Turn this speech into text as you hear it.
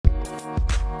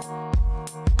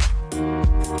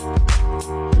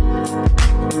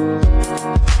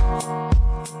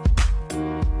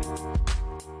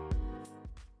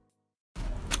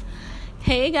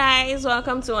Hey guys,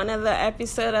 welcome to another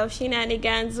episode of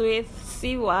Shenanigans with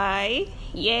CY.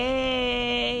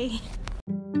 Yay!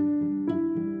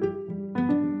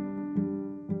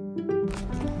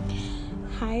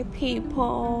 Hi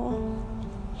people.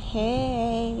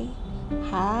 Hey.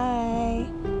 Hi.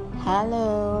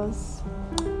 Hellos.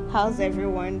 How's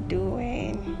everyone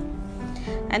doing?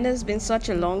 And it's been such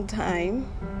a long time.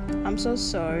 I'm so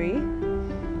sorry.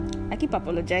 I keep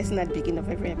apologizing at the beginning of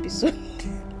every episode.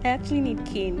 I actually need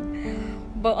cane.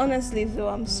 But honestly though,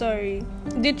 I'm sorry.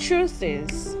 The truth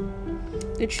is,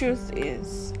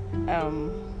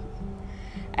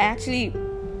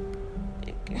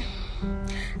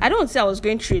 I don't say I was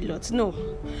going through a lot. No.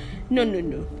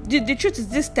 The truth is,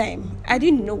 this time, I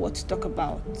didn't know what to talk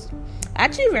about. I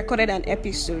actually recorded an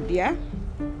episode, yeah?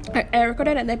 I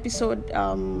recorded an episode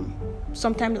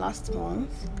sometime last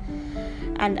month.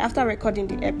 And after recording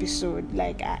the episode,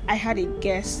 I had a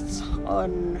guest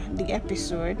on the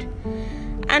episode.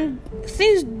 And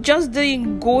things just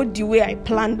didn't go the way I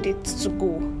planned it to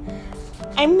go.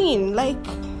 I mean,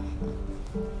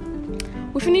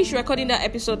 we finished recording that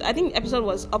episode. I think the episode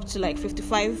was up to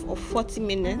 55 or 40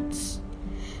 minutes.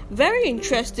 Very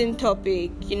interesting topic,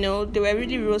 they were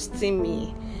really roasting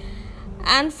me.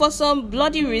 And for some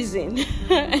bloody reason,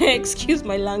 excuse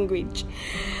my language,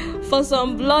 for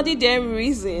some bloody damn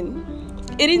reason,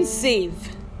 it didn't save.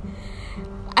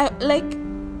 I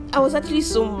was actually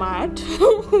so mad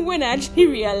when I actually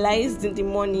realized in the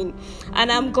morning.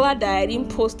 And I'm glad that I didn't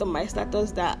post on my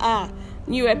status that,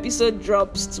 new episode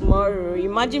drops tomorrow.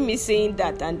 Imagine me saying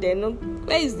that and then,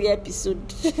 where is the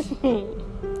episode?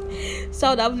 So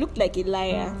I would have looked like a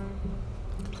liar.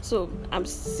 So I'm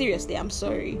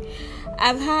sorry.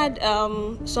 I've had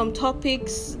some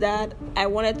topics that I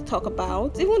wanted to talk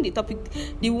about. Even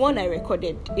the one I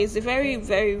recorded is a very,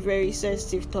 very, very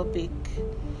sensitive topic.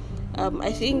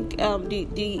 I think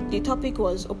the topic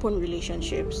was open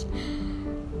relationships.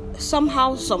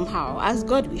 Somehow, as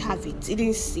God will have it, it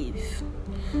didn't save.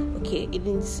 Okay, it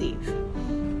didn't save.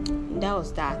 That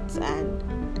was that, and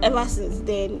ever since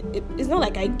then, it's not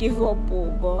like I gave up,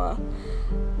 but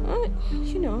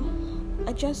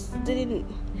I just didn't.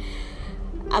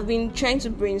 I've been trying to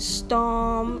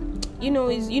brainstorm.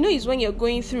 It's when you're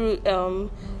going through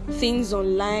things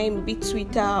online, be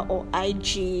Twitter or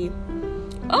IG.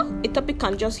 A topic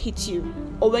can just hit you,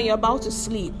 or when you're about to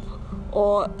sleep,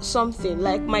 or something.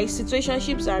 Like my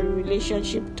situationships and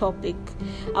relationship topic.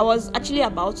 I was actually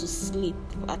about to sleep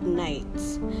at night.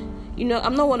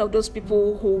 I'm not one of those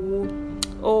people who,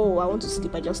 I want to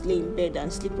sleep, I just lay in bed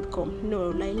and sleep would come. No,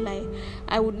 lie.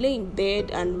 I would lay in bed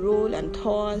and roll and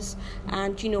toss,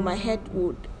 and my head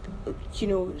would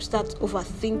start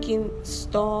overthinking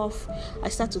stuff. I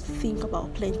start to think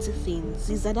about plenty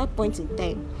things. It's at that point in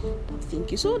time I'm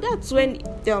thinking. So that's when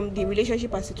the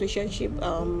relationship and situationship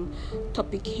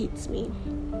topic hits me.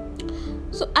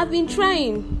 So I've been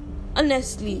trying,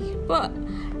 honestly, but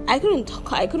I couldn't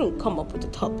come up with a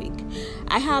topic.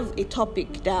 I have a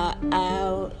topic that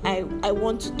I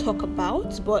want to talk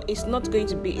about, but it's not going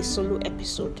to be a solo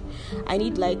episode. I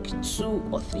need 2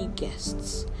 or 3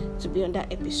 guests to be on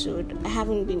that episode. I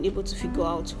haven't been able to figure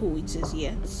out who it is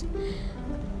yet,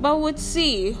 but we'll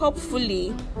see.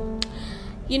 Hopefully,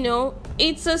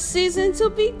 it's a season to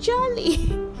be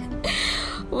jolly.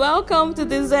 Welcome to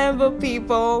December,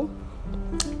 people.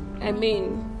 I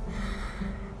mean,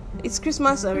 it's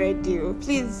Christmas already.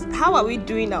 Please, how are we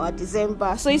doing our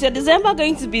December? So is your December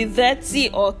going to be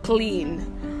dirty or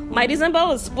clean? My December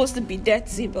was supposed to be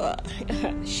dirty, but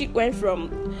shit went from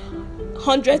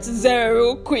 100 to 0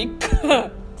 real quick.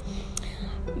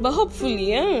 But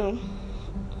hopefully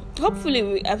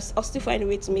I'll still find a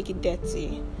way to make it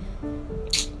dirty.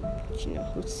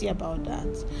 We'll see about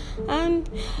that. And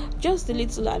just a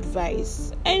little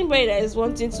advice: anybody that is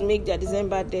wanting to make their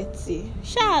December dirty,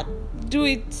 do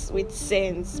it with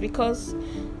sense, because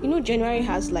January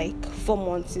has 4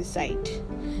 months inside.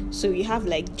 So you have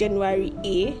January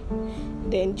A,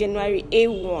 then January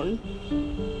A1,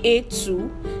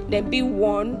 A2, then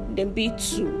B1, then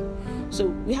B2. So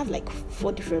we have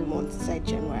 4 different months inside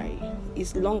January.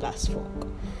 It's long as fuck.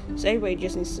 So everybody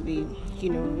just needs to be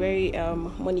very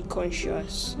money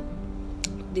conscious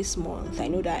this month. I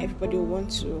know that everybody will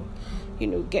want to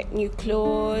get new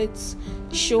clothes,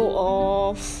 show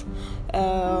off.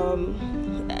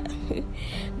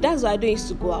 That's why I don't used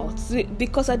to go out,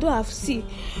 because I don't have. See,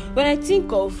 when I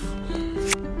think of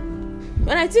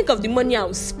the money I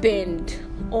will spend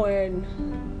on,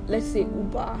 let's say,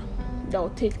 Uber, that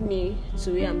will take me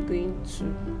to where I'm going to,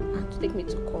 and to take me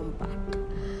to come back,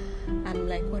 I'm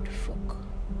like, what the fuck?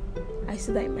 I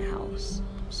see that in my house.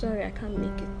 Sorry, I can't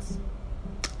make it.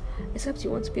 except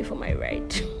you want to pay for my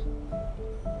ride.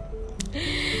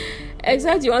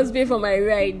 Except you want to pay for my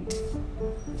ride.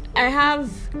 I have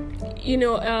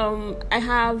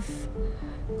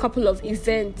a couple of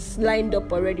events lined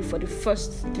up already for the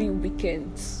first 3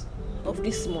 weekends of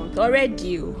this month.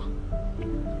 Already.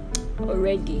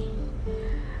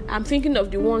 I'm thinking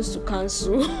of the ones to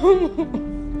cancel.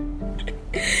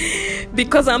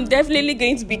 Because I'm definitely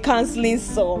going to be cancelling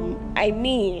some. I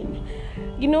mean,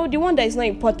 the one that is not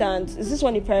important. Is this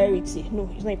one a priority? No,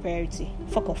 it's not a priority.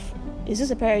 Fuck off. Is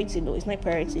this a priority? No, it's not a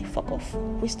priority. Fuck off.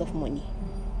 Waste of money.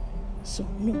 So,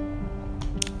 no.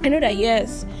 I know that,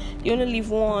 yes, you only live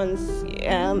once.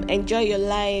 Enjoy your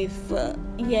life.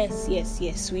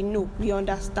 Yes. We know. We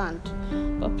understand.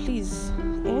 But please,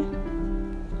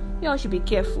 y'all should be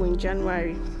careful in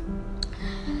January.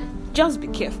 Just be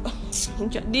careful.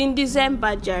 In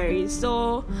December, Jerry.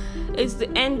 So it's the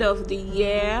end of the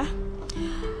year.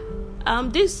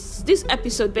 This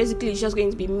episode basically is just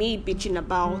going to be me bitching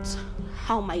about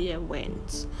how my year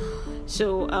went.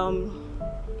 So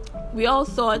we all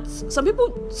thought some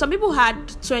people had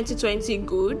 2020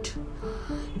 good,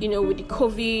 with the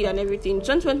COVID and everything.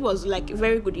 2020 was like a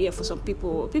very good year for some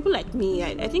people. People like me,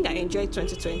 I think I enjoyed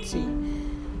 2020.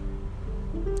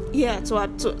 Yeah, to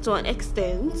an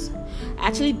extent, I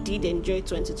actually did enjoy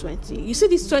 2020. You see,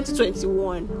 this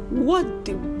 2021, what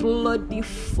the bloody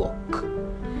fuck?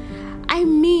 I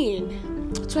mean,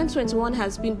 2021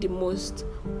 has been the most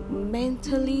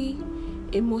mentally,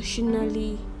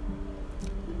 emotionally,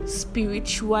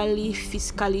 spiritually,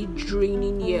 physically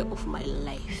draining year of my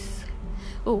life.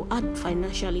 Oh, add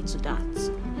financially to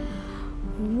that.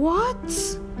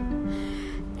 What?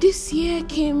 This year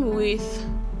came with...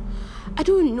 I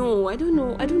don't know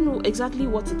exactly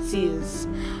what it is.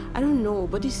 I don't know,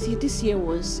 but this year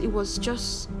was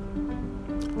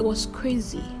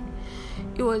crazy.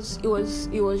 It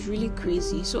was really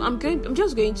crazy. So I'm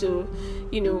just going to,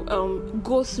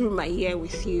 go through my year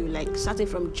with you, like starting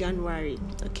from January,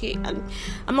 okay? And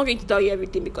I'm not going to tell you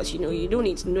everything because you don't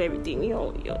need to know everything.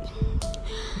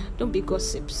 Don't be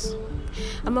gossips.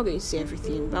 I'm not going to say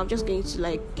everything, but I'm just going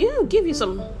to give you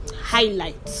some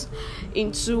highlights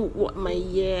into what my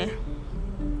year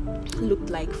looked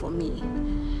like for me.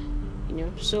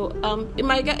 So it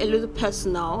might get a little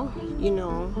personal,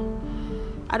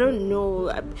 I don't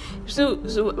know. So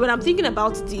when I'm thinking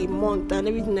about the month and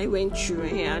everything I went through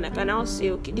here, and I can now say,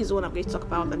 okay, this is what I'm going to talk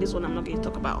about, and this one I'm not going to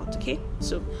talk about. Okay,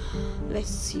 so let's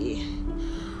see.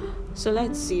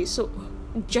 So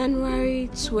January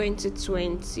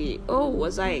 2020. Oh,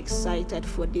 was I excited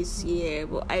for this year?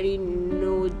 But I didn't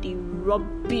know the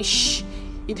rubbish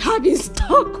it had in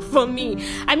stock for me.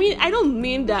 I mean, I don't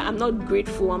mean that I'm not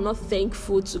grateful. I'm not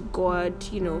thankful to God,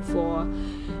 for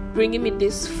bringing me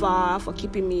this far, for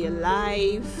keeping me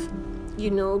alive.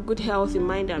 Good health in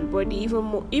mind and body.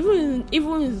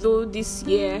 Even though this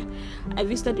year I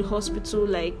visited the hospital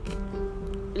like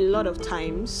a lot of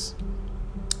times.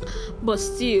 But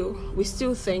still, we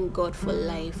still thank God for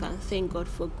life and thank God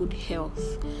for good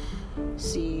health.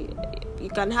 See, you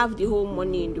can have the whole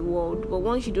money in the world, but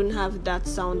once you don't have that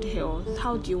sound health,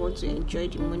 how do you want to enjoy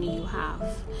the money you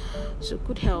have? So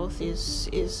good health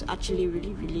is actually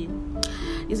really, really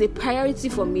is a priority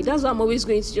for me. That's why I'm always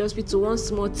going to the hospital one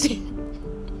small thing.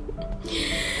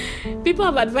 People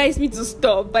have advised me to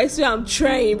stop, but I swear I'm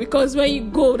trying, because when you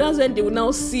go, that's when they will now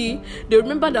see, they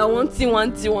remember that one thing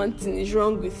is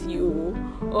wrong with you,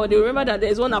 or they remember that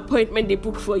there's one appointment they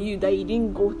booked for you that you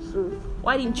didn't go to.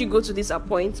 Why didn't you go to this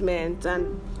appointment?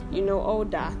 And all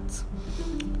that.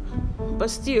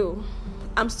 But still,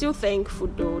 I'm still thankful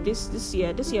though. This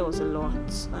year was a lot.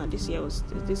 This year was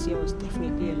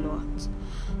definitely a lot.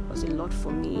 It was a lot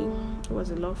for me. It was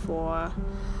a lot for,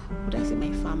 would I say,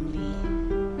 my family?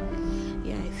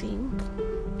 Yeah, I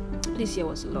think this year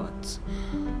was a lot.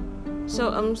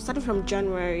 So starting from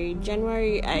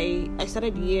January, I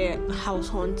started the year house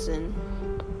hunting.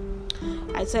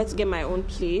 I decided to get my own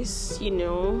place. In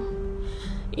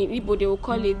Igbo they will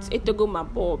call it Etogo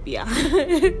Mabobia.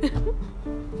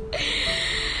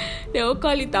 They will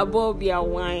call it Abobia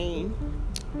wine.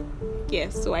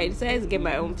 Yes, so I decided to get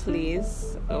my own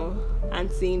place. Oh,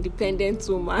 auntie independent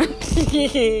woman.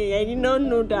 I did not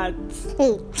know that.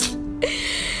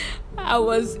 I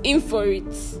was in for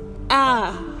it.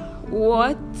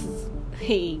 What?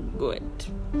 Hey, good.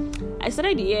 I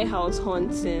started the year house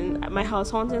hunting. My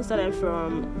house hunting started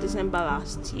from December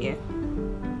last year.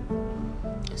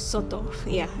 Sort of,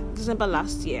 yeah, December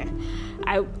last year.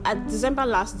 At December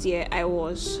last year, I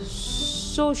was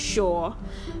so sure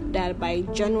that by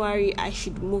January I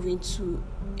should move into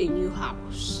a new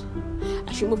house.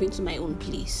 I should move into my own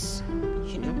place,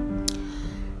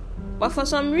 But for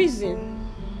some reason,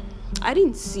 I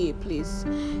didn't see a place.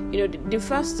 The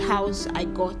first house I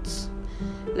got,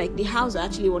 like the house I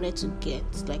actually wanted to get,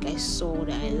 like I saw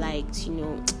that I liked,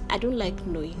 I don't like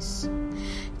noise.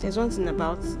 There's one thing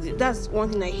that's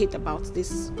one thing I hate about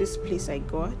this place I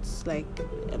got, like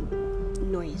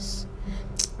noise.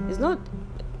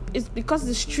 It's because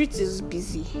the street is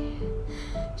busy.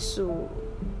 So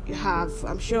you have,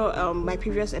 I'm sure my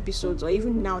previous episodes, or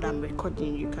even now that I'm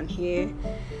recording, you can hear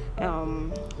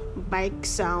bike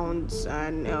sounds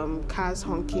and cars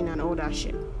honking and all that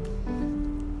shit.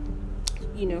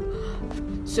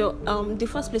 So the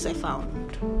first place I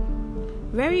found,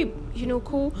 very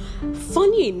cool.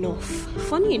 Funny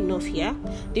enough, yeah,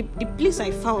 the place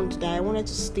I found that I wanted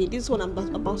to stay, this one I'm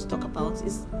about to talk about,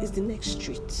 is the next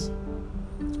street.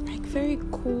 Like very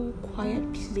cool,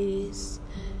 quiet place,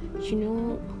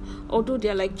 although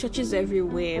there are like churches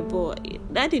everywhere, but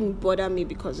that didn't bother me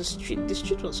because the street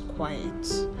was quiet.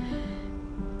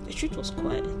 The street was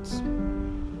quiet.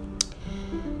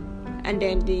 And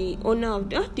then the owner of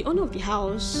the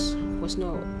house was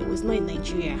not in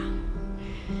Nigeria.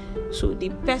 So the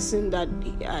person that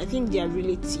I think their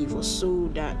relative or so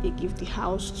that they give the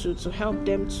house to help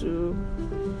them to,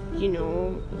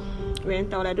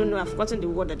 rent out. I don't know. I've forgotten the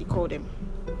word that they call them.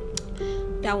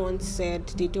 That one said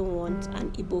they don't want an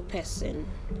Igbo person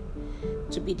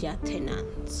to be their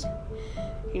tenant.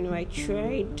 I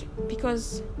tried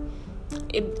because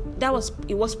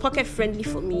it was pocket friendly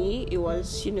for me. It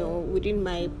was within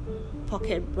my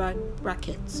pocket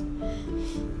bracket.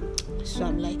 So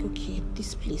I'm like, okay,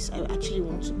 this place, I actually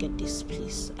want to get this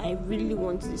place. I really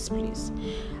want this place.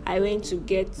 I went to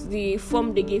get the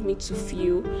form they gave me to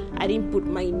fill. I didn't put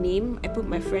my name. I put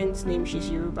my friend's name. She's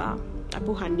Yoruba. I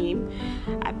put her name.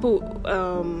 I put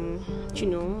I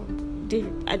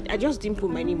just didn't put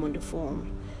my name on the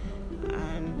form.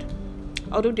 And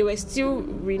although they were still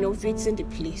renovating the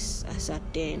place as at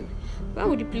then, when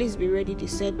would the place be ready? They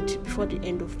said before the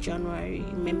end of January.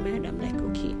 In my mind, I'm like,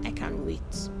 okay, I can't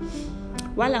wait.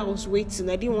 While I was waiting,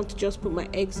 I didn't want to just put my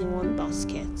eggs in one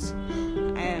basket.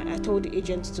 I told the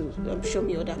agent to show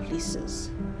me other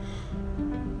places.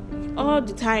 All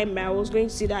the time I was going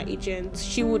to see that agent,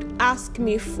 she would ask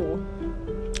me for,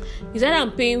 is that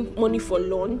I'm paying money for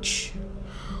lunch?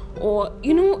 Or,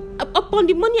 upon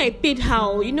the money I paid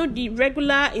her, the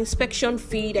regular inspection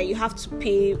fee that you have to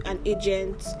pay an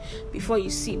agent before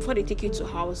they take you to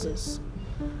houses.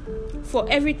 For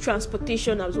every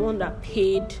transportation, I was the one that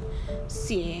paid.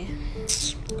 See,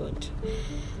 God.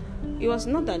 It was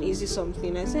not an easy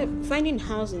something. I said, finding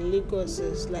house in Lagos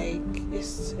is like,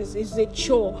 it's a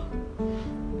chore.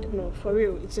 No, for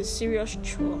real, it's a serious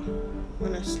chore,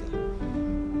 honestly.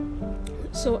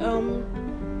 So,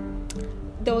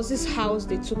 there was this house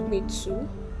they took me to.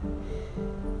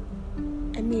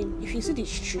 I mean, if you see the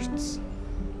streets,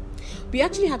 we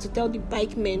actually had to tell the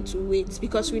bike men to wait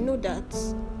because we know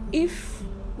that if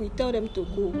we tell them to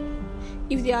go,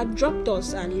 if they had dropped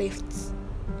us and left,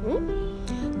 we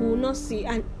will not see.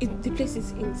 And the place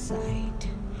is inside.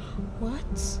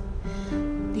 What?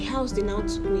 The house they now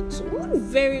took me to,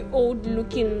 very old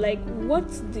looking. Like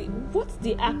what's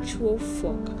the actual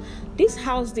fuck? This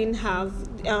house didn't have.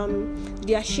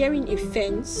 They are sharing a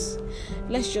fence.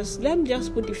 Let me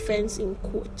just put the fence in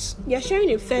quotes. They are sharing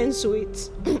a fence with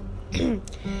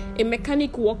a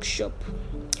mechanic workshop.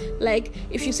 Like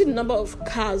if you see the number of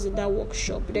cars in that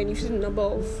workshop, then you see the number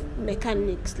of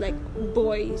mechanics, like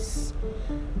boys.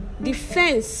 The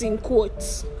fence in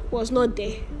quotes was not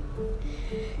there.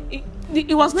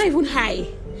 It was not even high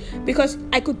because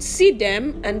I could see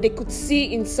them and they could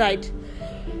see inside.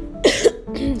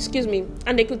 Excuse me.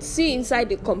 And they could see inside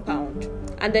the compound.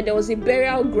 And then there was a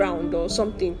burial ground or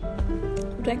something.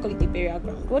 What do I call it? A burial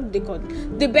ground? What do they call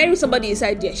it? They bury somebody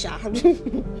inside there, sha.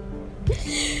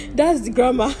 That's the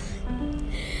grammar.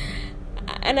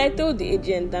 And I told the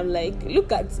agent, I'm like,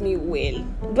 look at me well.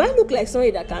 Do I look like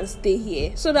somebody that can stay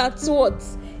here? So that's what?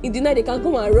 In the night they can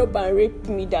come and rob and rape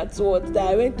me. That's what? That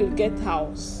I went to get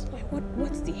house. Like,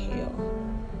 what's the hell?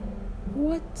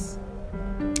 What?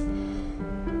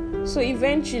 So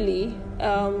eventually,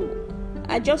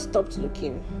 I just stopped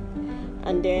looking.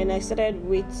 And then I started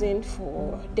waiting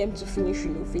for them to finish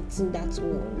renovating that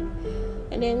one.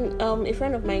 And then a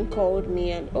friend of mine called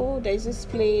me and, there's this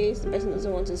place, the person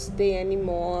doesn't want to stay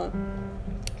anymore.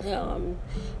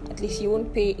 At least you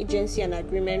won't pay agency and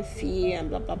agreement fee and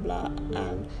blah blah blah.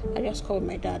 And I just called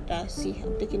my dad, see,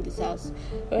 I'm taking this house.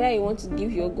 Whether he wants to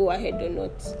give you a go ahead or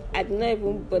not, I did not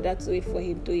even bother to wait for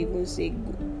him to even say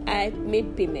go. I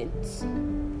made payment.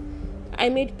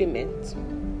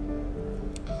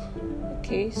 Okay.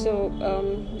 Okay, so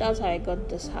that's how I got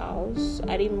this house.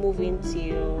 I didn't move in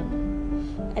till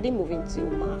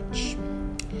March.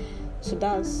 So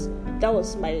that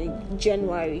was my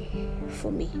January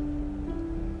for me.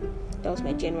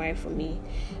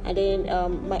 And then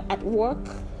at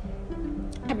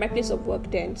my place of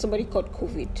work, then somebody caught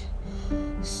COVID.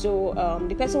 So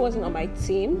the person wasn't on my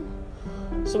team,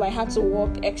 so I had to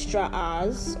work extra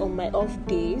hours on my off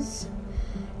days.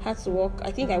 I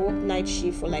think I worked night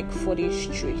shift for like 4 days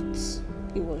straight.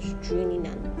 It was draining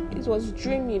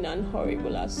and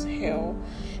horrible as hell.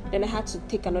 Then I had to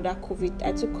take another COVID.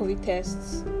 I took COVID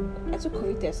tests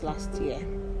last year,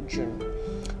 June.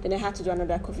 Then I had to do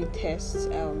another COVID test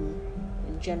in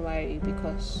January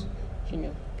because,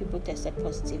 people tested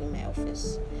positive in my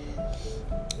office.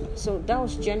 So that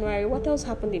was January. What else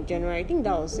happened in January? I think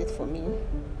that was it for me.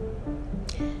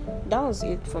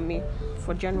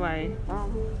 For January.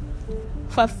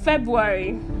 For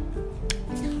February.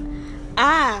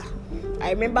 I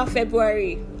remember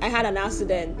February. I had an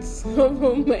accident.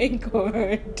 Oh my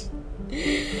God.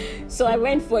 So I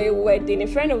went for a wedding. A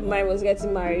friend of mine was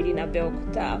getting married in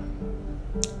Abeokuta.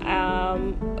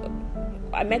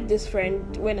 I met this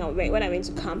friend when I went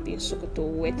to camp in Sokoto.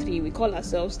 We call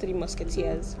ourselves Three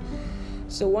Musketeers.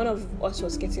 So one of us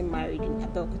was getting married in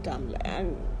Abeokuta,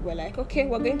 and we're like, okay,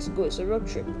 we're going to go. It's a road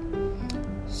trip.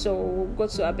 So we'll go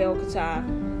to Abeokuta.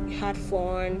 We had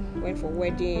fun. Went for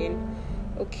wedding.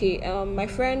 Okay. My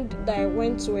friend that I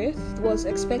went with was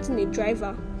expecting a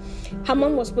driver. Her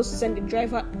mom was supposed to send the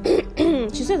driver.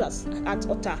 She says at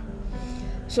Ota.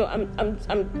 So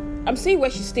I'm saying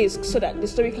where she stays so that the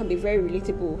story can be very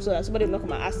relatable. So that somebody will not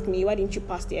come and ask me, why didn't you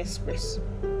pass the express?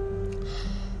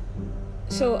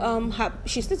 So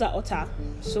she stays at Ota.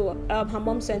 So her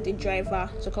mom sent a driver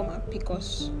to come and pick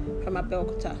us from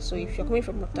Abeokuta. So if you're coming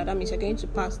from Ota, that means you're going to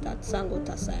pass that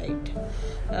Sangota side,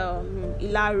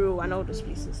 Ilaro and all those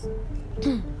places.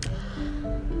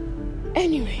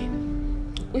 Anyway,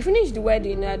 we finished the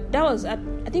wedding. That was at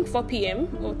I think 4 p.m.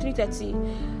 or 3:30.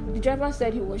 The driver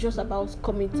said he was just about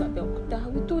coming to Abeokuta.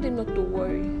 We told him not to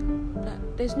worry. That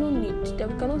there's no need. That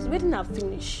we didn't have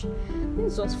finished.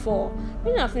 This was 4.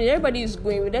 We didn't have finished. Everybody is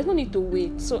going. There's no need to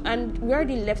wait. So, and we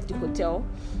already left the hotel.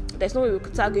 There's no way we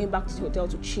could start going back to the hotel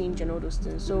to change and all those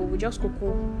things. So we just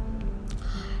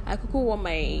I wore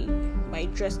my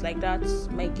dress like that,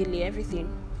 my gele, everything.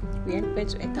 We went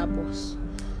to enter bus.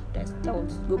 That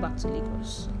was go back to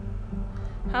Lagos.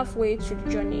 Halfway through the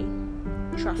journey,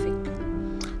 traffic.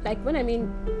 Like when let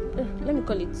me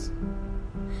call it.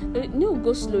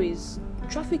 Go slow is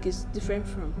traffic is different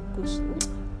from go slow.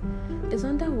 There's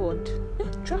another word.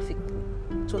 Traffic.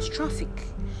 It was traffic.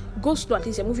 Go slow, at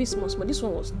least you're moving small. This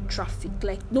one was traffic,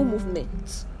 like no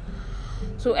movement.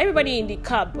 So everybody in the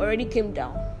cab already came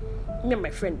down. Me and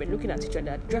my friend were looking at each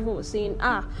other. The driver was saying,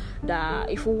 that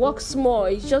if we walk small,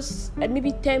 it's just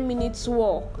maybe 10 minutes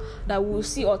walk that we'll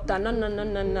see Ota.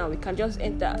 No, we can just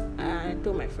enter. I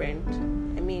told my friend,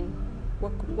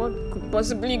 what could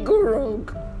possibly go wrong?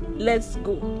 Let's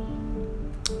go.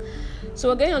 So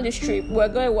we're going on this trip. We're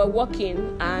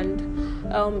walking,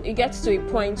 and it gets to a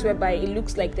point whereby it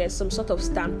looks like there's some sort of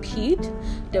stampede.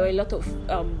 There were a lot of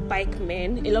bike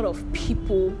men, a lot of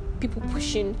people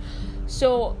pushing.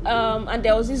 So and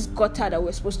there was this gutter that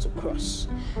we're supposed to cross.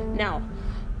 Now,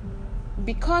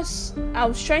 because I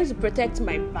was trying to protect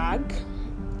my bag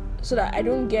so that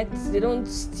they don't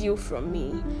steal from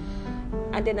me.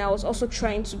 And then I was also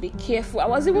trying to be careful. I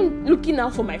was even looking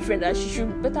out for my friend that she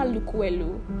should better look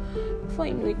well. Before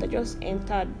I knew it, I just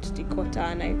entered the gutter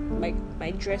and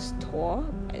my dress tore.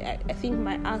 I think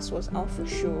my ass was out for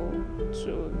show.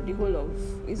 So the whole of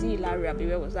Ilaria,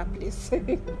 where was that place?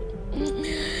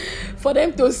 For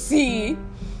them to see.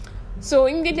 So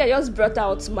immediately I just brought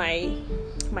out my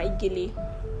gele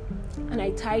and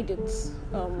I tied it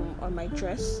on my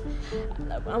dress,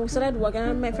 and we started walking.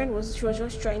 And my friend was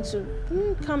just trying to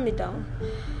calm me down.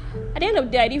 At the end of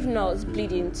the day, I didn't even know I was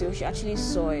bleeding until she actually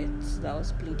saw it that I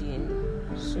was bleeding.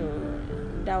 So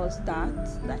that was that.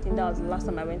 I think that was the last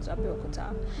time I went to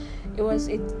Abeokuta. It was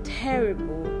a very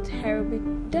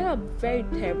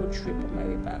terrible trip on my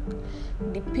way back.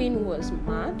 The pain was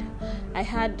mad. I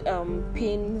had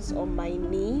pains on my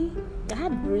knee. I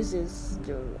had bruises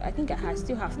though. I think I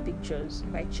still have pictures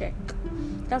if I check.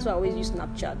 That's why I always use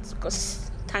Snapchat,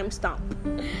 because timestamp.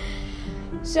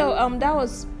 So that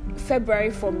was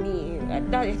February for me.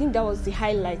 I think that was the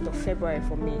highlight of February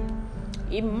for me.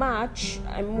 In March,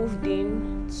 I moved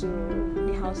in to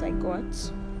the house I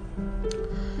got.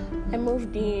 I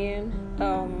moved in.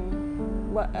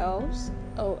 What else?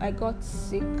 Oh, I got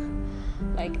sick.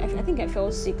 Like I think I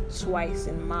fell sick twice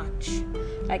in March.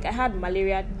 Like I had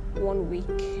malaria 1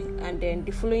 week, and then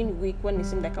the following week, when it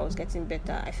seemed like I was getting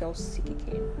better, I felt sick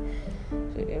again.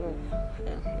 So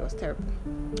it was terrible.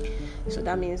 So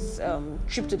that means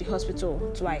trip to the hospital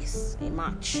twice in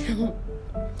March.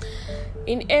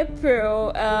 In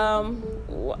April,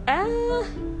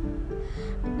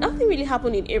 nothing really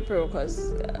happened in April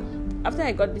because after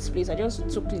I got this place, I just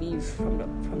took leave from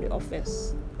the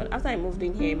office. But after I moved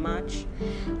in here in March,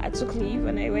 I took leave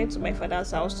and I went to my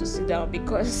father's house to sit down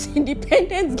because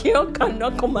independent girl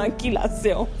cannot come and kill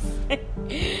herself.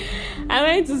 I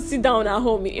went to sit down at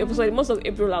home in April. So most of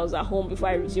April I was at home before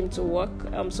I resumed to work.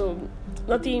 So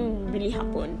nothing really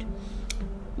happened.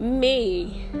 May,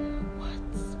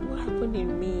 what happened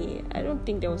in May? I don't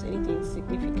think there was anything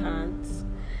significant.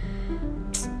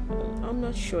 I'm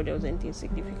not sure there was anything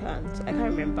significant. I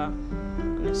can't remember,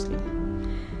 honestly.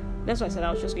 That's why I said I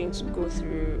was just going to go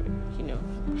through,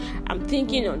 I'm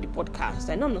thinking on the podcast.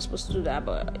 I know I'm not supposed to do that,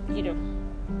 but,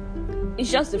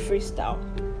 it's just a freestyle.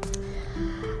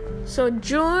 So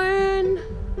June,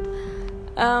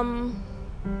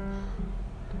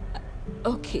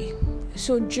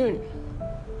 so June.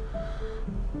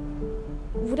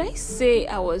 Would I say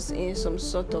I was in some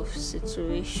sort of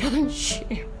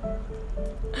situationship?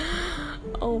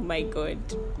 Oh my god.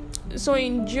 So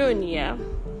in June,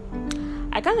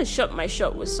 I kind of shot my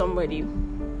shot with somebody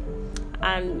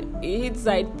and it hit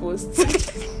side post.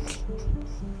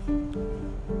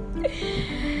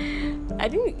 I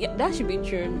think that should be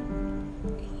June.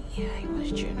 Yeah, it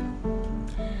was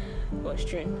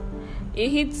June. It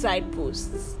hit side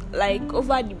posts, like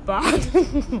over the bar.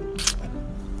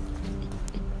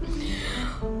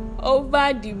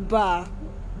 Over the bar.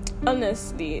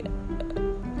 Honestly,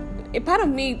 a part of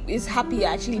me is happy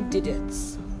I actually did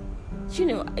it.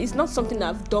 It's not something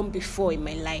I've done before in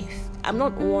my life. I'm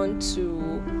not one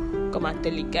to come and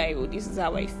tell a guy, oh, this is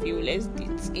how I feel, let's do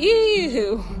it.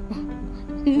 Ew.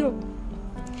 No.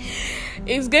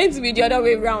 It's going to be the other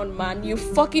way around, man. You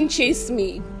fucking chase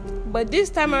me. But this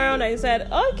time around, I said,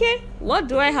 okay, what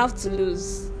do I have to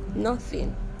lose?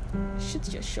 Nothing.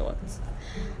 Shoot your shot.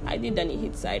 I did an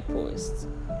hit side post.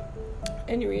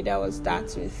 Anyway, that was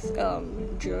that with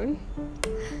June.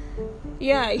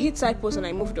 Yeah, I hit side post and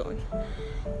I moved on.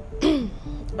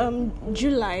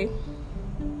 July.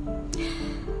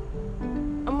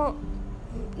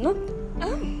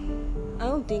 I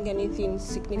don't think anything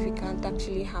significant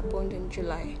actually happened in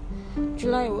July.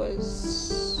 July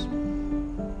was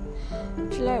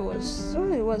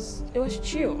it was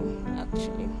chill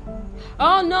actually.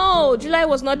 Oh no, July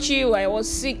was not chill. I was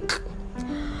sick.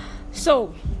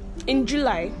 So in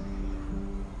July,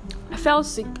 I felt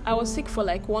sick. I was sick for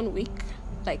like 1 week,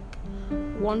 like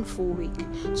 1 full week.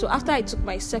 So after I took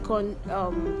my second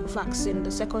vaccine,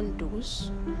 the second dose,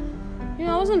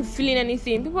 I wasn't feeling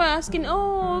anything. People are asking,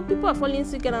 oh, people are falling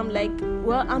sick, and I'm like,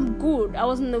 well, I'm good. I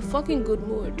was in a fucking good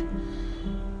mood.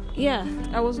 Yeah,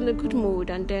 I was in a good mood.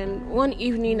 And then one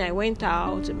evening I went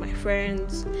out with my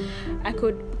friends.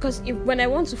 Because when I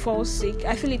want to fall sick,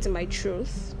 I feel it in my throat.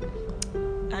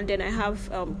 And then I have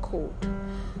cold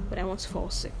when I want to fall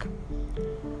sick.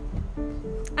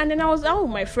 And then I was out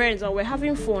with my friends and we're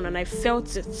having fun and I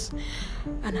felt it.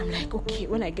 And I'm like, okay,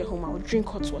 when I get home, I'll drink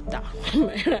hot water.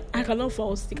 I cannot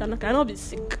fall sick. I cannot be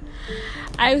sick.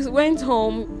 I went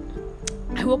home.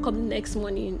 I woke up the next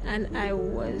morning and I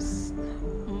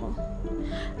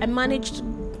managed to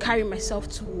carry myself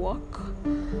to work.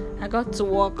 I got to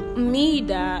work.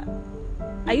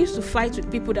 I used to fight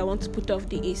with people that want to put off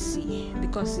the AC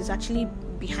because it's actually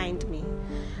behind me.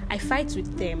 I fight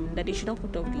with them that they should not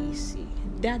put off the AC.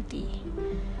 That day,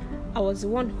 I was the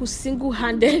one who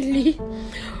single-handedly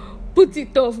put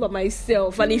it off by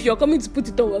myself. And if you're coming to put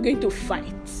it on, we're going to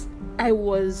fight. I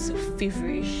was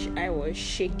feverish. I was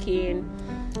shaking.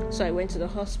 So I went to the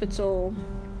hospital.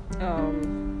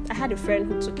 I had a friend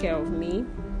who took care of me.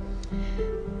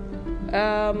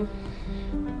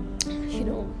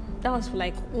 That was for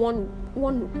like one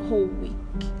whole week.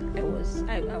 I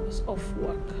was off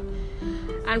work,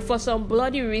 and for some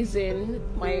bloody reason,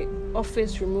 my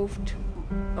office removed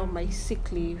my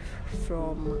sick leave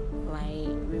from my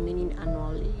remaining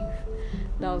annual leave.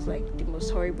 That was like the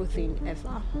most horrible thing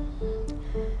ever,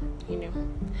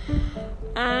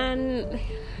 and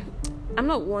I'm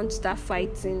not one to start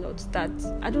fighting or to start.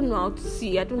 I don't know how to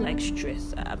see. I don't like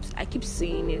stress. I keep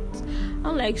saying it. I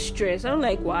don't like stress. I don't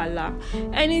like wahala.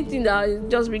 Anything that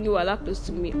just bring you wahala close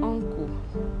to me, uncle,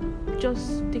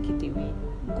 just take it away.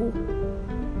 Go,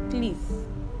 please.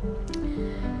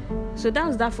 So that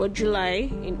was that for July.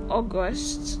 In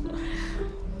August.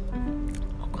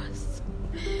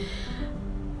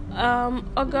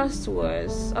 August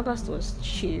was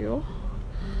chill.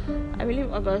 I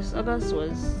believe August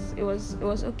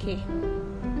was okay.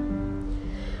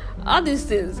 All these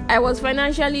things, I was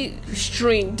financially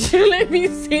strained. Let me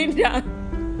say that,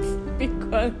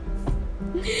 because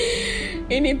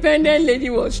independent lady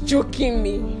was choking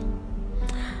me.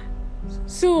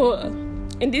 So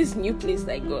in this new place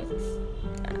I got,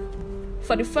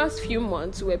 for the first few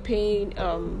months we were paying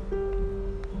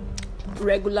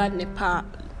regular NEPA,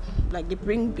 like they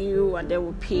bring bill and they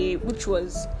will pay, which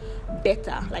was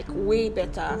better, like way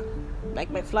better. Like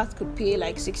my flat could pay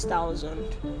like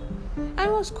 6,000, and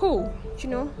it was cool.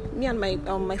 Me and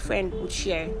my friend would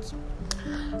share it.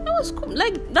 It was cool.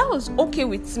 Like that was okay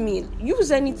with me.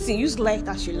 Use anything, use light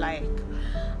as you like.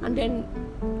 And then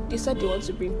they said they want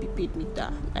to bring prepaid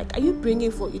meter. Like, are you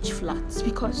bringing for each flat?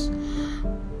 Because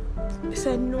they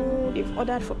said no, they've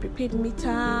ordered for prepaid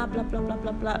meter, blah blah blah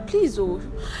blah blah. Please,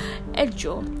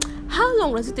 Ejo, how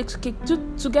long does it take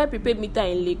to get prepaid meter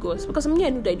in Lagos? Because I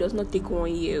know that it does not take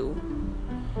 1 year.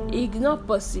 It's not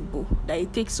possible that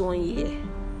it takes 1 year.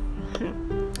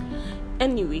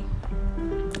 Anyway,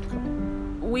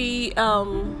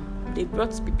 they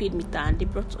brought prepaid meter, and they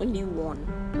brought only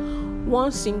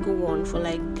one single one for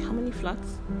like how many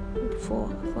flats? Four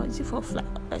is it 4 flats?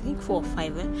 I think 4 or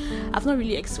 5. I've not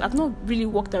really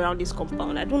walked around this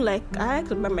compound. I like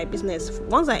to mind my business.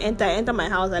 Once I enter my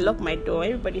house, I lock my door.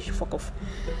 Everybody should fuck off.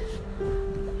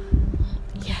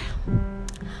 Yeah.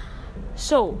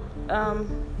 So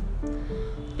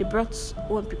they brought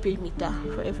one prepaid meter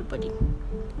for everybody.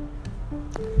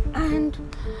 And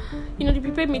the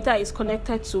prepaid meter is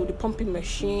connected to the pumping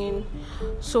machine.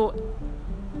 So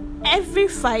every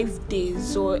 5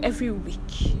 days or every week,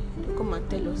 they come and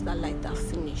tell us that light are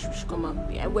finished. We should come and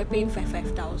pay. And we're paying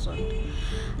 5,000.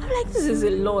 I'm like, this is a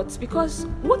lot, because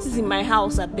what is in my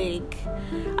house? I beg.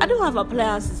 I don't have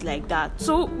appliances like that.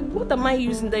 So what am I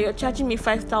using that you're charging me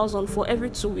 5,000 for every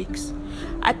 2 weeks?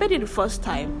 I paid it the first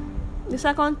time. The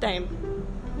second time,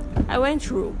 I went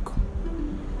rogue.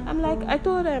 I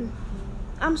told them,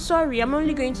 I'm sorry, I'm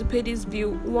only going to pay this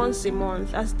bill once a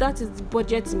month, as that is the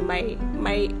budget in my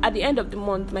at the end of the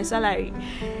month, my salary.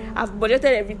 I've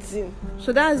budgeted everything,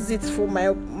 so that's it for my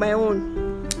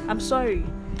own. I'm sorry.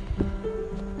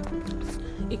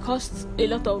 It costs a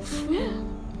lot of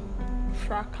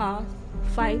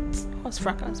fights. What's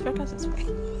fracas? Fracas is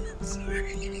fine.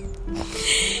 Sorry.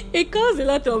 It caused a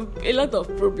lot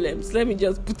of problems. Let me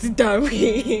just put it that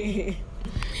way.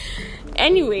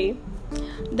 Anyway,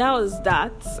 that was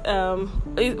that.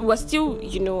 It was still,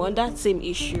 on that same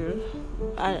issue.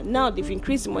 Now they've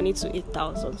increased the money to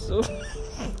 8,000. So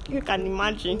you can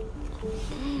imagine.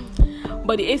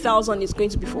 But the 8,000 is going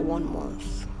to be for 1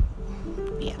 month.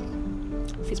 Yeah.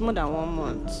 If it's more than 1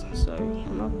 month, sorry,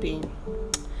 I'm not paying.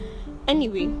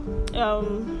 Anyway,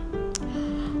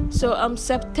 so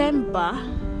September.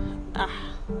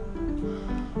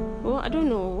 Well, I don't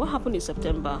know what happened in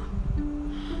September.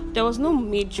 There was no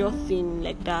major thing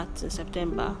like that in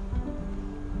September,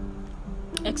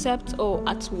 except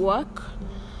at work.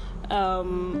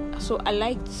 So I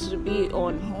like to be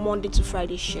on Monday to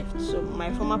Friday shift. So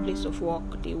my former place of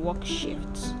work, they work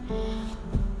shifts.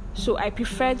 So I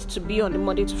preferred to be on the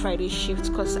Monday to Friday shift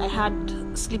because I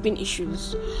had sleeping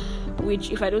issues,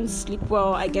 which if I don't sleep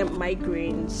well, I get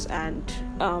migraines, and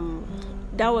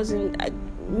that wasn't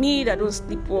me that don't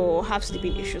sleep well or have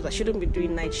sleeping issues. I shouldn't be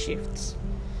doing night shifts.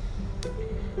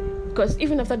 Because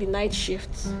even after the night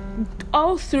shifts,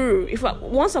 all through,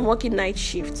 once I'm working night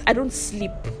shifts, I don't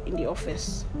sleep in the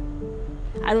office.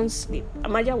 I don't sleep.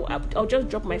 Imagine I'll just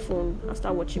drop my phone and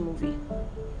start watching movie.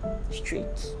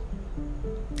 Straight.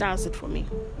 That's it for me.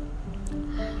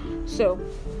 So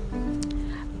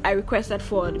I requested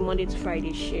for the Monday to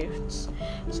Friday shifts.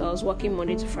 So I was working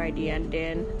Monday to Friday, and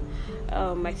then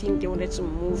I think they wanted to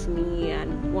move me,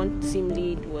 and one team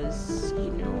lead was,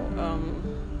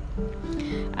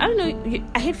 I don't know,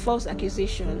 I hate false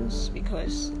accusations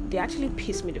because they actually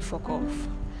piss me the fuck off.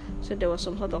 So there was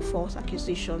some sort of false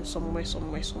accusation somewhere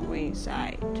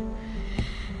inside.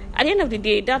 At the end of the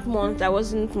day, that month I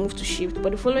wasn't moved to shift,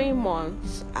 but the following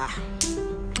month,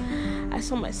 I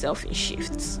saw myself in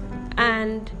shifts.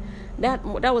 And that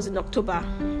was in October.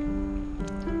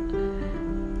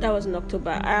 I was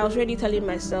already telling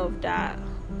myself that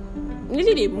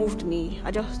nearly they moved me.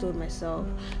 I just told myself.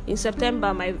 In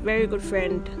September, my very good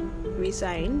friend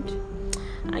resigned.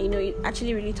 And, it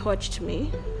actually really touched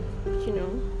me.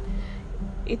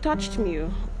 It touched me.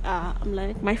 I'm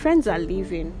like, my friends are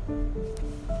leaving.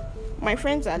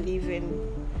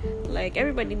 Like,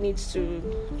 everybody needs to,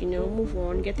 move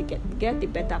on, get the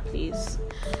better place.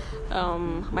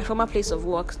 my former place of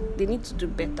work, they need to do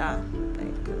better.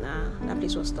 Like, nah, that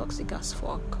place was toxic as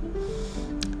fuck.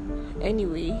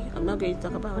 Anyway, I'm not going to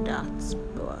talk about that,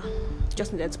 but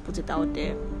just needed to put it out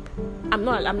there. I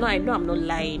know I'm not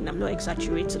lying, I'm not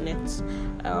exaggerating it.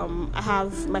 I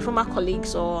have my former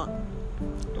colleagues or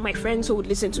my friends who would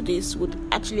listen to this would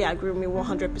actually agree with me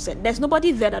 100%. There's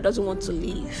nobody there that doesn't want to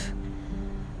leave.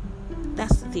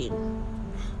 That's the thing.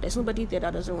 There's nobody there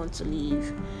that doesn't want to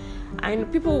leave.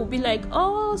 And people will be like,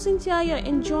 oh, Cynthia,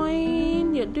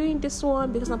 you're doing this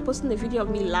one because I'm posting a video of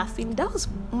me laughing. That was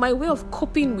my way of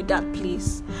coping with that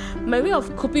place. My way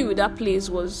of coping with that place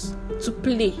was to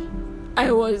play.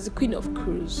 I was the queen of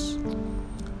cruise.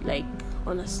 Like,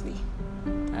 honestly,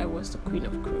 I was the queen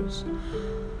of cruise.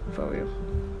 For real.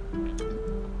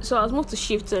 So I was moved to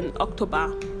shift in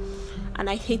October, and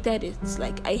I hated it.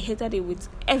 Like, I hated it with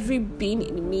every being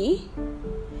in me.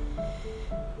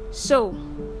 So,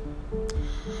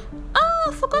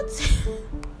 I forgot.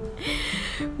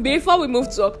 Before we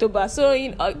moved to October, so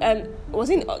in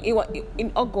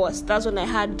August, that's when I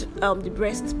had the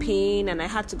breast pain, and I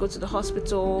had to go to the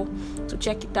hospital to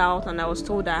check it out, and I was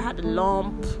told that I had a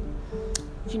lump.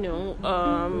 They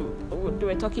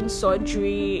were talking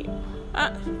surgery.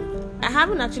 I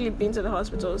haven't actually been to the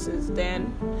hospital since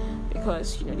then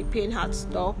because the pain had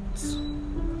stopped.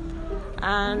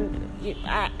 And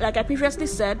like I previously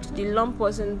said, the lump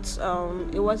wasn't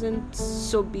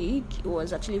so big. It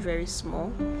was actually very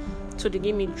small. So they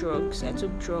gave me drugs. I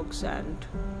took drugs and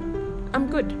I'm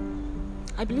good.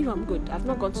 I believe I'm good. I've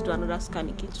not gone to do another scan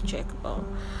again to check, but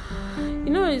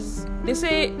they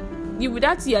say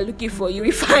that's what you're looking for, you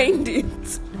will find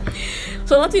it.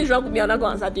 So nothing's wrong with me. I'm not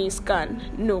going to start doing scan.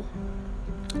 No,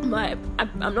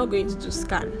 I'm not going to do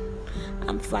scan.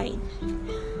 I'm fine.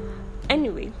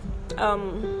 Anyway,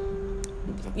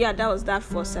 that was that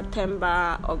for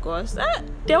September, August.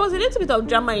 There was a little bit of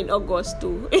drama in August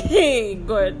too.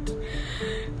 God,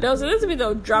 there was a little bit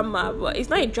of drama, but it's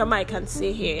not a drama I can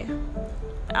say here.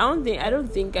 I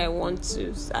don't think I want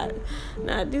to.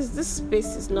 This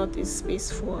space is not a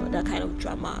space for that kind of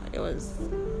drama. It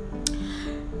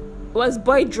was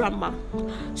boy drama.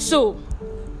 So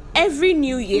every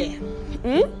new year,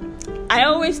 I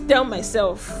always tell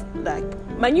myself, like,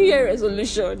 my New Year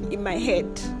resolution in my head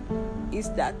is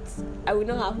that I will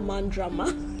not have man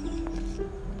drama.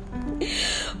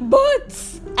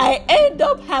 But I end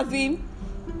up having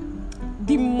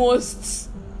the most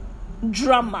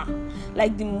drama.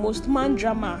 Like, the most man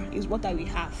drama is what I will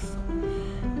have.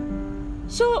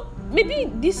 So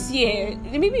maybe this year,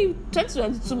 maybe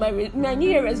 2022, my New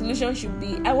Year resolution should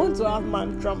be I want to have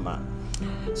man drama.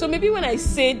 So maybe when I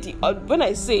say it, I will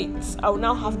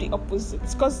now have the opposite.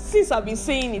 Because since I've been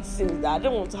saying it since that I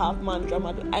don't want to have man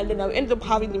drama, and then I'll end up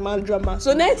having the man drama.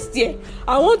 So next year,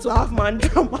 I want to have man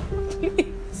drama.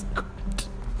 Please, God.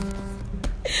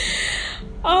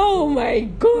 Oh my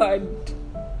God.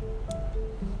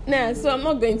 Nah, so I'm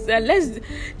not going to say.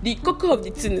 The cocoa of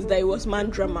the thing is that it was man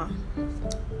drama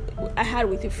I had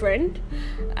with a friend,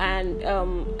 and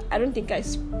I don't think I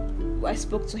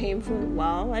spoke to him for a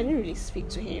while. I didn't really speak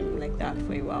to him like that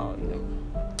for a while,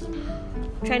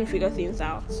 trying to figure things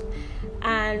out.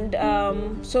 And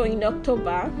so in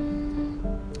October,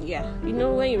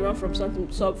 when you run from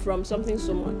something so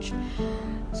much,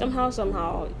 somehow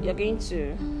you're going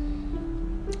to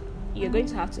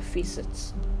have to face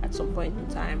it at some point in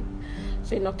time.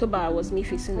 So in October, it was me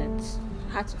facing it.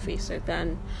 I had to face it,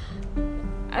 and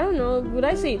I don't know, would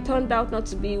I say it turned out not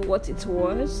to be what it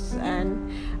was,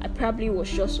 and I probably was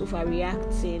just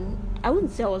overreacting. I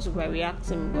wouldn't say I was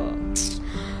overreacting, but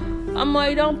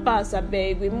I don't pass, I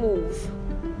beg, we move.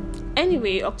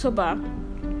 Anyway, October,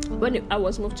 when I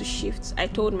was moved to shift, I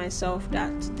told myself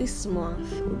that this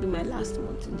month would be my last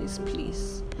month in this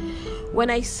place. When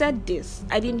I said this,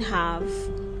 I didn't have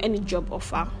any job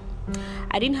offer.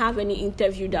 I didn't have any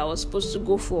interview that I was supposed to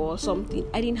go for or something.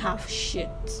 I didn't have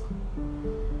shit.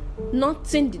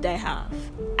 Nothing did I have.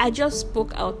 I just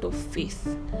spoke out of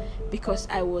faith because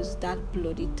I was that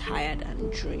bloody tired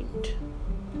and drained.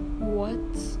 What?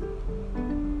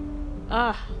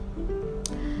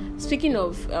 Speaking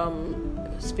of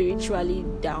spiritually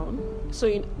down, so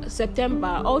in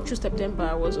September, all through September,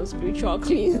 I was on spiritual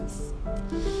cleanse.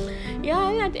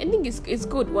 I think it's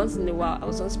good once in a while. I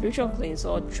was on spiritual cleanse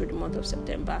all through the month of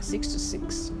September, 6 to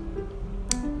 6.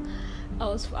 I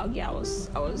was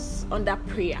under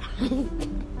prayer.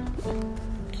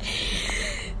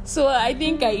 So I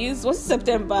think I used, was it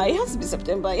September? It has to be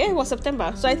September. Yeah, it was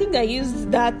September. So I think I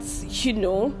used that,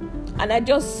 and I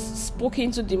just spoke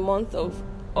into the month of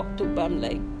October. I'm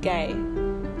like, guy,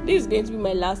 this is going to be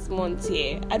my last month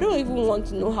here. I don't even want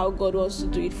to know how God wants to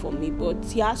do it for me, but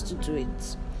He has to do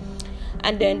it.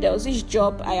 And then there was this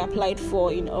job I applied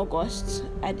for in August.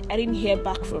 I didn't hear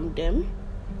back from them.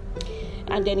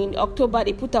 And then in October,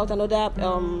 they put out another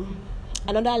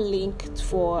link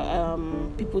for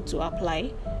people to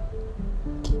apply.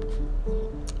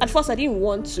 At first, I didn't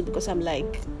want to because I'm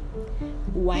like,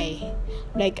 why?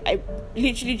 Like, I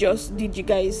literally just did you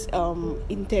guys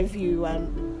interview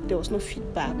and there was no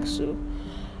feedback. So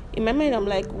in my mind, I'm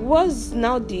like, what's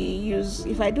now the use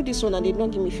if I do this one and they don't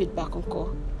give me feedback on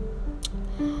call?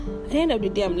 At the end of the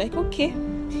day, I'm like, okay,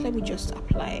 let me just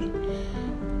apply.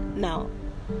 Now,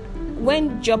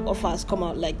 when job offers come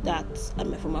out like that at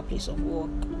my former place of work,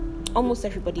 almost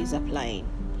everybody is applying.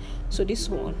 So this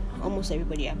one, almost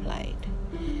everybody applied.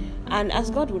 And as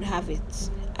God would have it,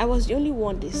 I was the only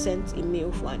one they sent a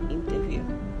mail for an interview.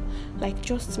 Like,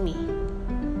 just me.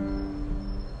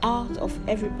 Out of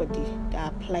everybody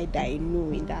that applied that I know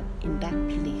in that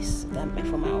place, that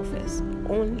from my office,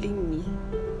 only me.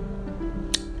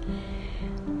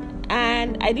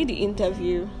 And I did the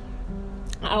interview.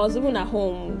 I was even at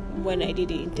home when I did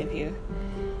the interview.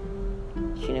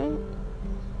 You know,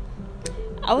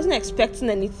 I wasn't expecting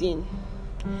anything.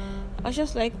 I was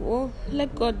just like, well,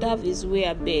 let God have His way,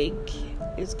 I beg.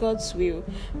 It's God's will.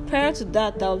 Prior to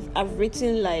that, I've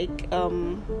written like,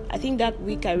 I think that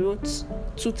week I wrote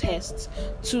two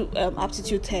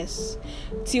aptitude tests.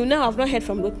 Till now, I've not heard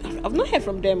from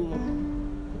them.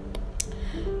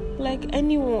 Like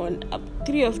anyone,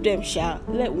 3 of them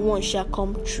let one shall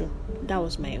come true. That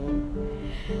was my own.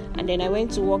 And then I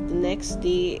went to work the next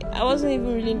day. I wasn't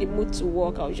even really in the mood to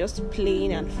work. I was just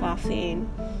playing and faffing.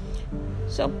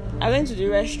 So I went to the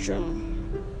restroom.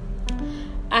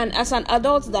 And as an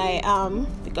adult that I am,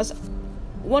 because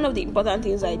one of the important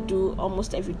things I do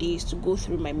almost every day is to go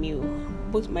through my mail,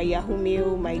 both my Yahoo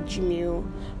mail, my Gmail,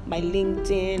 my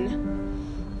LinkedIn.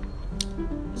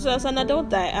 So as an adult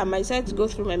that I am, I decided to go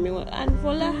through my mail, and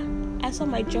voila, I saw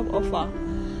my job offer.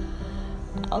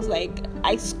 I was like,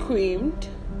 I screamed.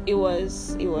 It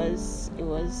was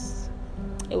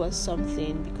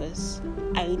something, because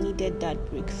I needed that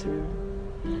breakthrough.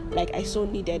 Like, I so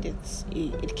needed it.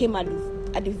 It came at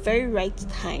the very right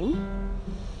time.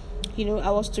 You know,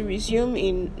 I was to resume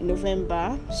in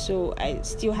November, so I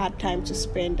still had time to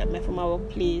spend at my former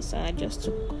workplace, and I just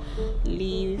took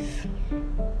leave,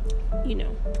 you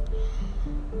know.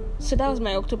 So that was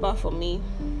my October for me.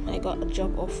 I got a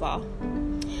job offer.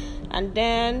 And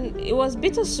then it was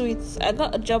bittersweet. I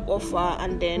got a job offer,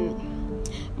 and then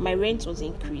my rent was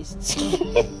increased.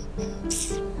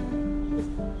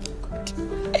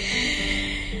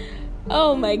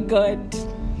 Oh my God.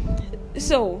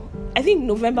 So I think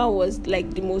November was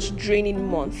like the most draining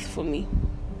month for me.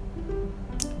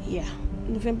 Yeah,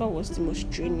 November was the most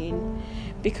draining,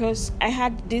 because I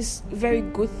had this very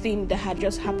good thing that had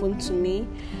just happened to me,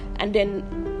 and then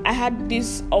I had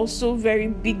this also very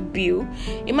big bill.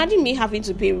 Imagine me having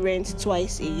to pay rent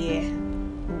twice a year.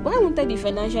 Why wouldn't I be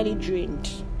financially drained?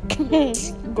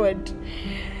 God.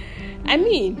 I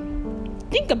mean,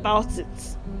 think about it.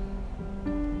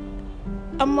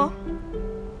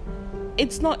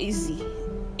 It's not easy.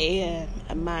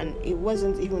 Man, it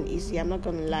wasn't even easy. I'm not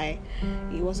gonna lie.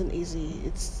 It wasn't easy.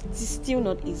 It's still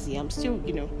not easy. I'm still,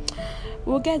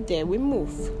 we'll get there. We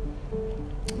move.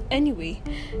 Anyway,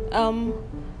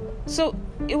 so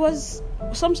it was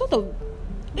somewhat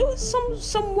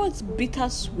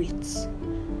bittersweet,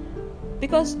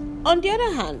 because on the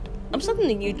other hand, I'm starting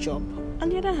a new job. On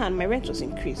the other hand, my rent was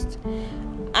increased,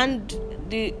 and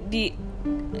the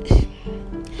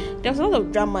there was a lot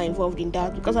of drama involved in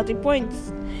that, because at the point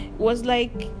it was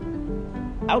like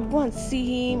I would go and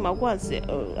see him. I was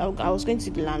going to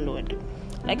see the landlord.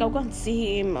 Like, I'll go and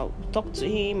see him, I'll talk to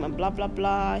him, and blah blah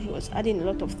blah. He was adding a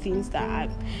lot of things that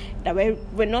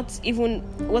were not even.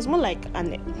 It was more like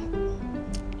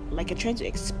you're trying to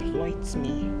exploit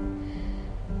me,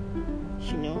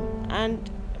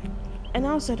 And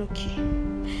I said, okay.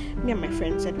 Me and my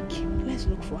friend said, okay, let's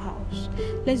look for a house.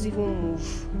 Let's even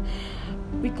move.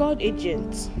 We called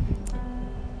agents.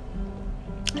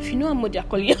 If you know how much they're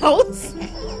calling house.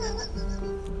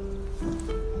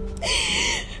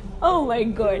 Oh my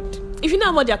God. If you know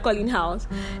how much they're calling house.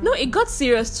 No, it got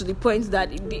serious to the point that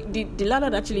the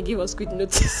landlord actually gave us quick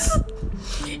notice.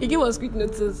 He gave us quick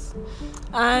notice.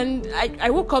 And I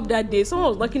woke up that day. Someone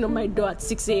was knocking on my door at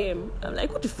 6 a.m. I'm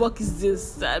like, what the fuck is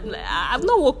this? I'm like, I've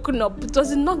not woken up. It was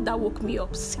the knock that woke me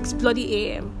up. 6 bloody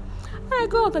a.m. And I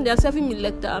go out and they're serving me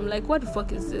letter. I'm like, what the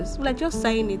fuck is this? I'm like, just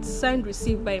sign it. Signed,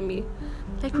 received by me.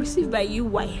 Like, received by you,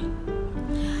 why?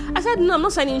 I said, no, I'm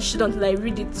not signing shit until I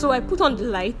read it. So I put on the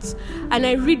light and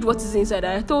I read what is inside.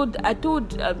 I told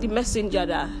the messenger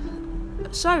that,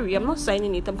 sorry, I'm not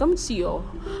signing it. I'm coming to see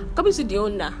the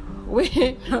owner.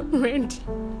 When I'm ready.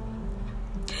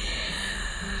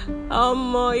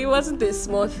 It wasn't a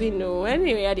small thing, no.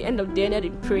 Anyway, at the end of the day, I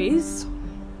did praise.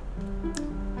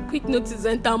 Quick notice,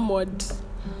 enter mod.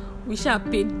 We shall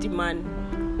pay the man,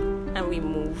 and we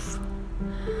move.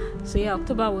 So yeah,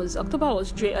 November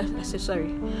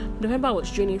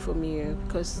was draining for me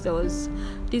because there was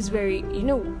this very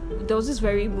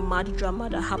mad drama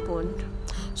that happened.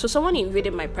 So someone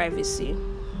invaded my privacy.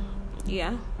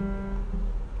 Yeah.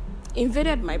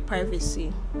 Invaded my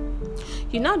privacy.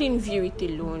 You now didn't view it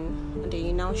alone, and then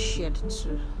you now shared it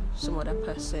to some other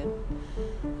person,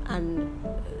 and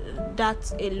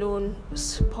that alone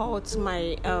spoiled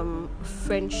my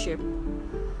friendship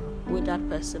with that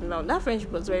person. Now that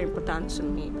friendship was very important to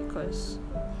me because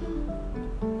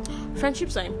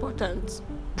friendships are important.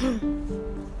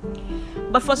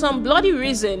 But for some bloody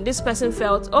reason, this person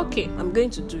felt, okay, I'm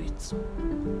going to do it.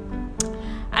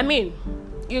 I mean,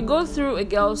 you go through a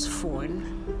girl's phone,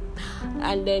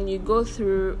 and then you go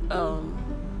through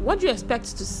what do you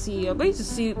expect to see? You're going to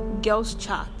see girls'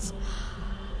 chats.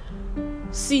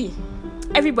 See,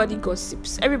 everybody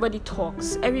gossips, everybody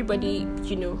talks, everybody,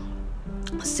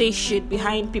 say shit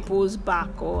behind people's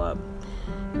back, or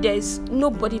there's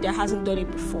nobody that hasn't done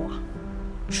it before.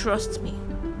 Trust me.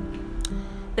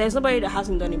 There's nobody that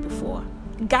hasn't done it before.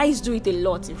 Guys do it a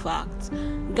lot, in fact.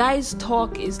 Guys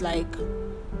talk is like...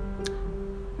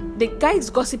 The guys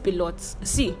gossip a lot.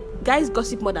 See, guys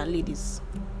gossip more than ladies.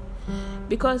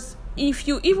 Because if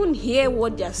you even hear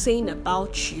what they're saying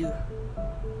about you,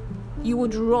 you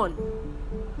would run.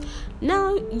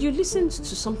 Now, you listen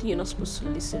to something you're not supposed to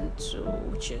listen to,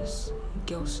 which is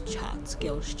girls' chat,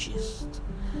 girls' gist.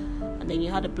 And then you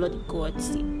had a bloody guts,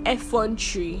 the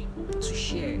effrontery to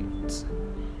share it.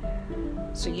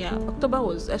 So yeah, November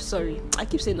was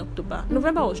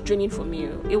draining for me.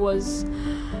 It was,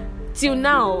 till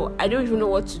now, I don't even know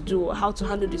what to do, how to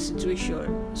handle the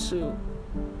situation. So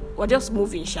we're just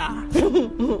moving, Sha.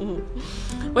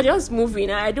 We're just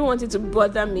moving. I don't want it to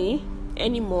bother me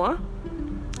anymore.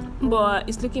 But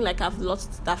it's looking like I've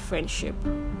lost that friendship.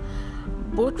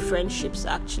 Both friendships,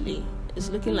 actually. It's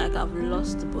looking like I've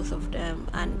lost both of them.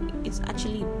 And it's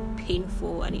actually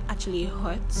painful, and it actually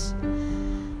hurts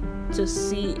to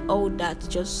see all that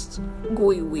just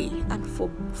go away. And for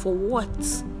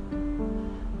what?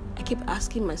 I keep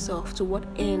asking myself, to what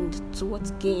end? To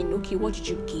what gain? Okay, what did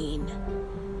you gain?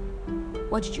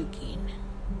 What did you gain?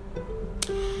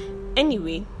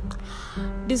 Anyway,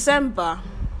 December,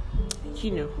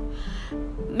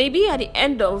 maybe at the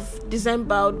end of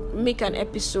December I'll make an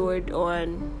episode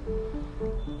on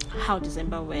how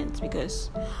December went, because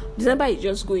December is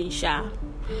just going sha.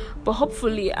 But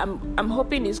hopefully I'm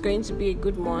hoping it's going to be a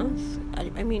good month.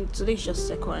 I mean, today's just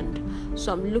 2nd,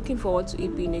 so I'm looking forward to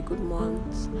it being a good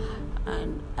month,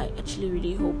 and I actually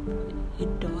really hope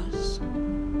it does.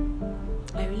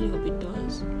 I really hope it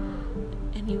does.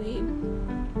 Anyway,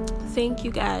 thank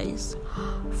you guys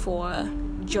for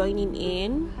joining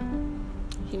in.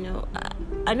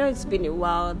 I know it's been a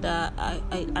while that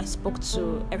I spoke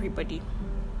to everybody.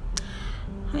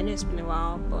 I know it's been a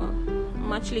while, but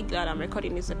I'm actually glad I'm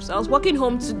recording this episode. I was walking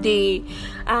home today,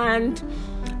 and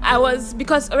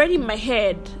because already in my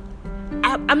head,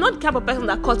 I'm not the type of person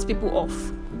that cuts people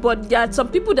off, but there are some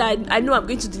people that I know I'm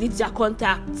going to delete their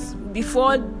contacts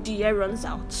before the year runs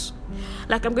out.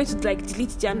 Like, I'm going to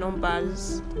delete their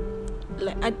numbers.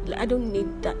 I don't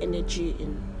need that energy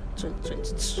in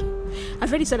 2022. I've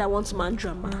already said I want man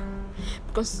drama,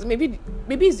 because maybe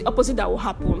it's the opposite that will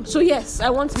happen. So yes, I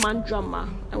want man drama.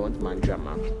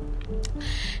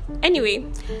 Anyway,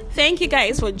 thank you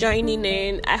guys for joining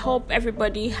in. I hope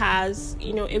everybody has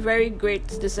a very great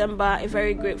December, a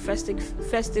very great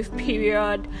festive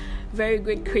period, very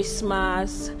great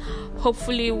Christmas.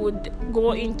 Hopefully would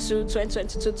go into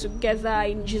 2022 together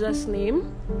in Jesus'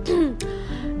 name.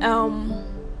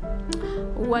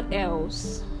 What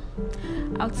else?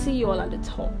 I'll see you all at the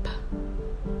top.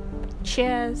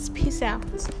 Cheers. Peace out.